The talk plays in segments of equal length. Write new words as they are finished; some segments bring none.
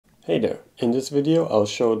Hey there, in this video I'll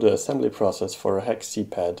show the assembly process for a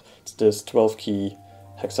 0xC.pad. It's this 12-key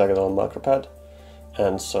hexagonal Macropad,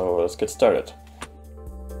 and so let's get started.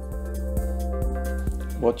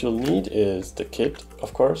 What you'll need is the kit,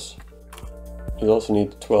 of course. You'll also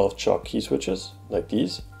need 12 chalk key switches, like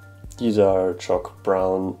these. These are chalk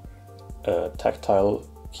brown tactile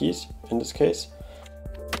keys in this case.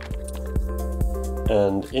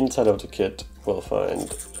 And inside of the kit we'll find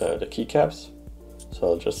the keycaps. So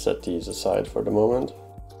I'll just set these aside for the moment.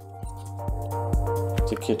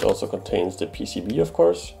 The kit also contains the PCB, of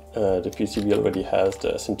course. The PCB already has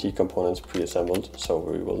the SMT components pre-assembled, so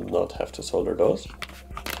we will not have to solder those.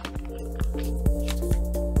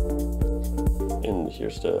 And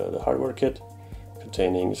here's the hardware kit,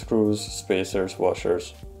 containing screws, spacers,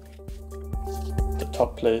 washers. The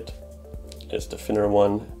top plate is the thinner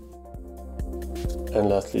one. And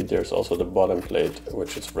lastly, there's also the bottom plate,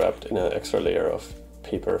 which is wrapped in an extra layer of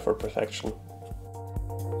paper for protection.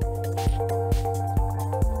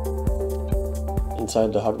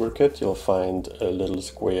 Inside the hardware kit, you'll find a little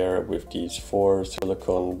square with these 4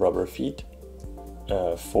 silicone rubber feet,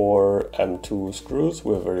 4 M2 screws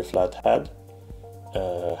with a very flat head,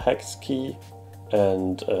 a hex key,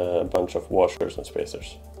 and a bunch of washers and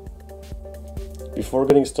spacers. Before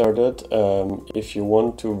getting started, if you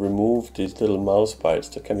want to remove these little mouse bites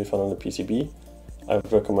that can be found on the PCB, I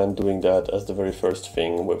would recommend doing that as the very first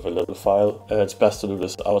thing with a little file. It's best to do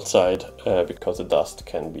this outside because the dust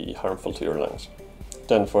can be harmful to your lungs.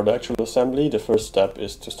 Then for the actual assembly, the first step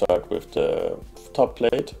is to start with the top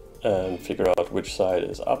plate and figure out which side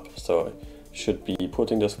is up. So you should be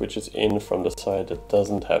putting the switches in from the side that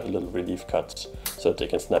doesn't have little relief cuts so that they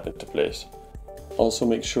can snap into place. Also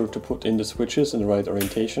make sure to put in the switches in the right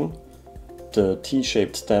orientation. The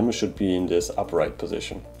T-shaped stem should be in this upright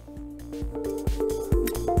position.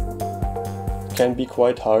 It can be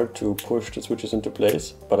quite hard to push the switches into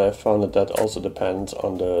place, but I found that also depends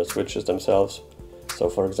on the switches themselves. So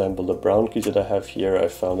for example, the brown keys that I have here, I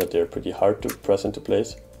found that they're pretty hard to press into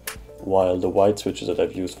place, while the white switches that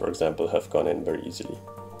I've used, for example, have gone in very easily.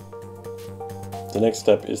 The next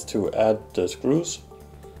step is to add the screws.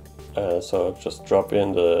 So just drop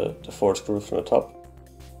in the 4 screws from the top.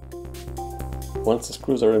 Once the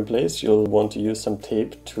screws are in place, you'll want to use some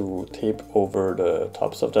tape to tape over the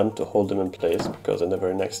tops of them to hold them in place, because in the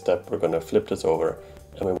very next step we're going to flip this over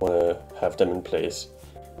and we want to have them in place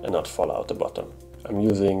and not fall out the bottom. I'm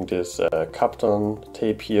using this Kapton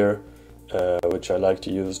tape here, which I like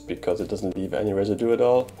to use because it doesn't leave any residue at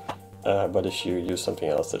all, but if you use something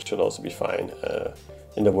else that should also be fine.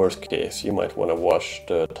 In the worst case, you might want to wash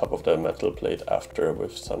the top of the metal plate after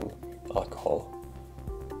with some alcohol.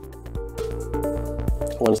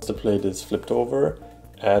 Once the plate is flipped over,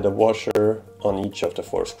 add a washer on each of the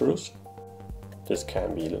 4 screws. This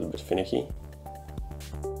can be a little bit finicky.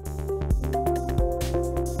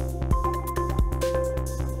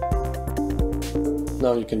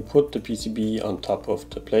 Now you can put the PCB on top of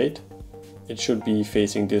the plate. It should be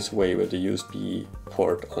facing this way with the USB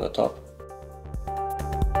port on the top.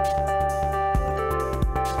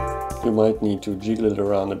 You might need to jiggle it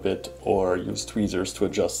around a bit or use tweezers to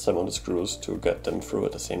adjust some of the screws to get them through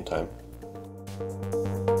at the same time.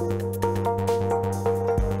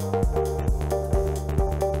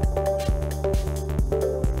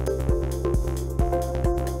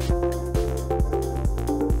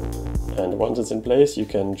 And once it's in place, you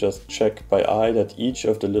can just check by eye that each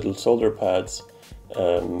of the little solder pads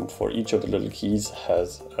for each of the little keys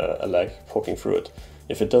has a leg poking through it.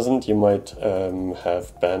 If it doesn't, you might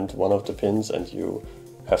have bent one of the pins, and you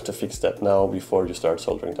have to fix that now before you start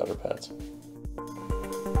soldering the other pads.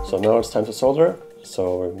 So now it's time to solder.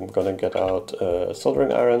 So I'm gonna get out a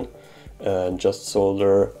soldering iron and just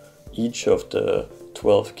solder each of the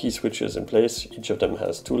 12 key switches in place. Each of them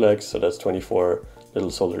has 2 legs, so that's 24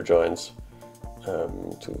 little solder joints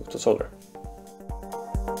to solder.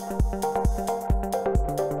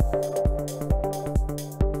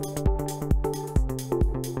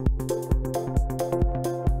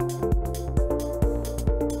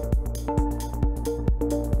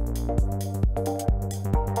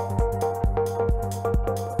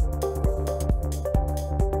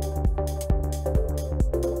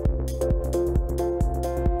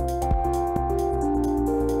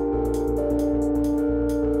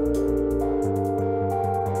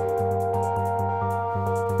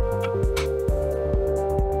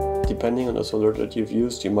 Depending on the solder that you've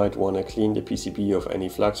used, you might want to clean the PCB of any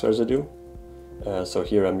flux residue. So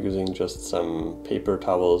here I'm using just some paper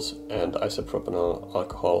towels and isopropanol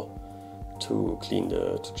alcohol to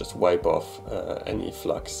just wipe off any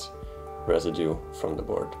flux residue from the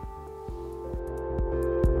board.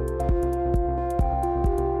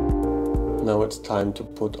 Now it's time to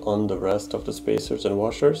put on the rest of the spacers and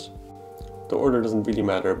washers. The order doesn't really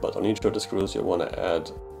matter, but on each of the screws you'll want to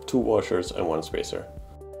add 2 washers and 1 spacer.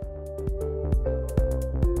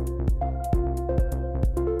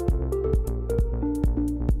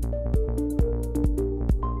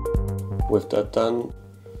 With that done,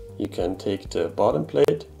 you can take the bottom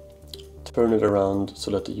plate, turn it around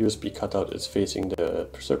so that the USB cutout is facing the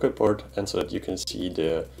circuit board and so that you can see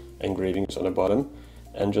the engravings on the bottom,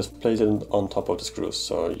 and just place it on top of the screws.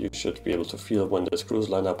 So you should be able to feel when the screws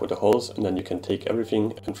line up with the holes, and then you can take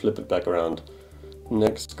everything and flip it back around.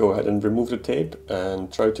 Next, go ahead and remove the tape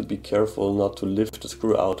and try to be careful not to lift the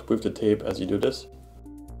screw out with the tape as you do this.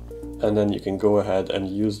 And then you can go ahead and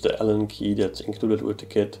use the Allen key that's included with the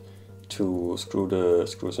kit to screw the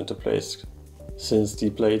screws into place. Since the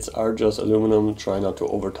plates are just aluminum, try not to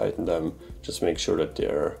over tighten them, just make sure that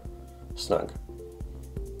they're snug.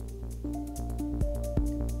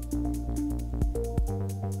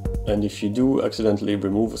 And if you do accidentally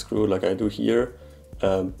remove a screw like I do here,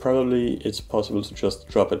 probably it's possible to just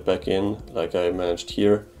drop it back in like I managed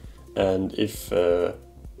here, and if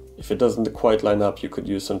it doesn't quite line up, you could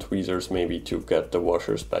use some tweezers maybe to get the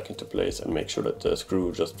washers back into place and make sure that the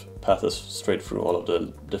screw just passes straight through all of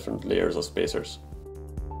the different layers of spacers.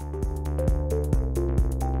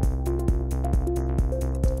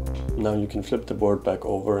 Now you can flip the board back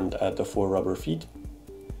over and add the 4 rubber feet.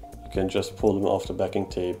 You can just pull them off the backing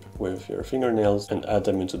tape with your fingernails and add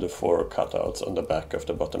them into the 4 cutouts on the back of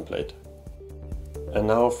the bottom plate. And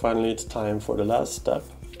now finally it's time for the last step,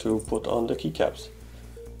 to put on the keycaps.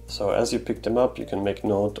 So as you pick them up, you can make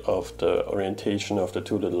note of the orientation of the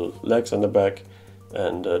 2 little legs on the back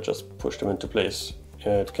and just push them into place.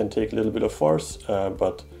 It can take a little bit of force,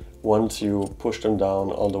 but once you push them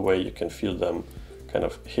down all the way, you can feel them kind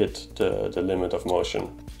of hit the limit of motion,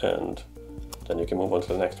 and then you can move on to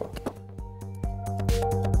the next one.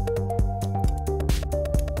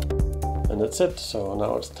 And that's it, so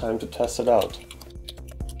now it's time to test it out.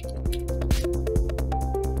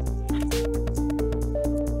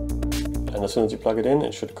 And as soon as you plug it in,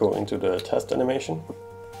 it should go into the test animation.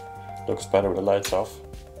 Looks better with the lights off.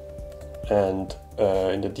 And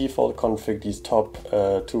in the default config, these top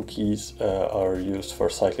 2 keys are used for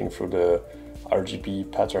cycling through the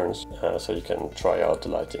RGB patterns, so you can try out the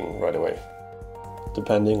lighting right away.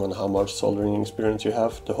 Depending on how much soldering experience you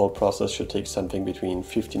have, the whole process should take something between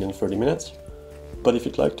 15 and 30 minutes. But if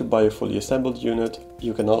you'd like to buy a fully assembled unit,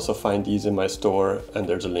 you can also find these in my store, and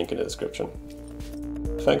there's a link in the description.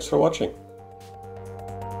 Thanks for watching.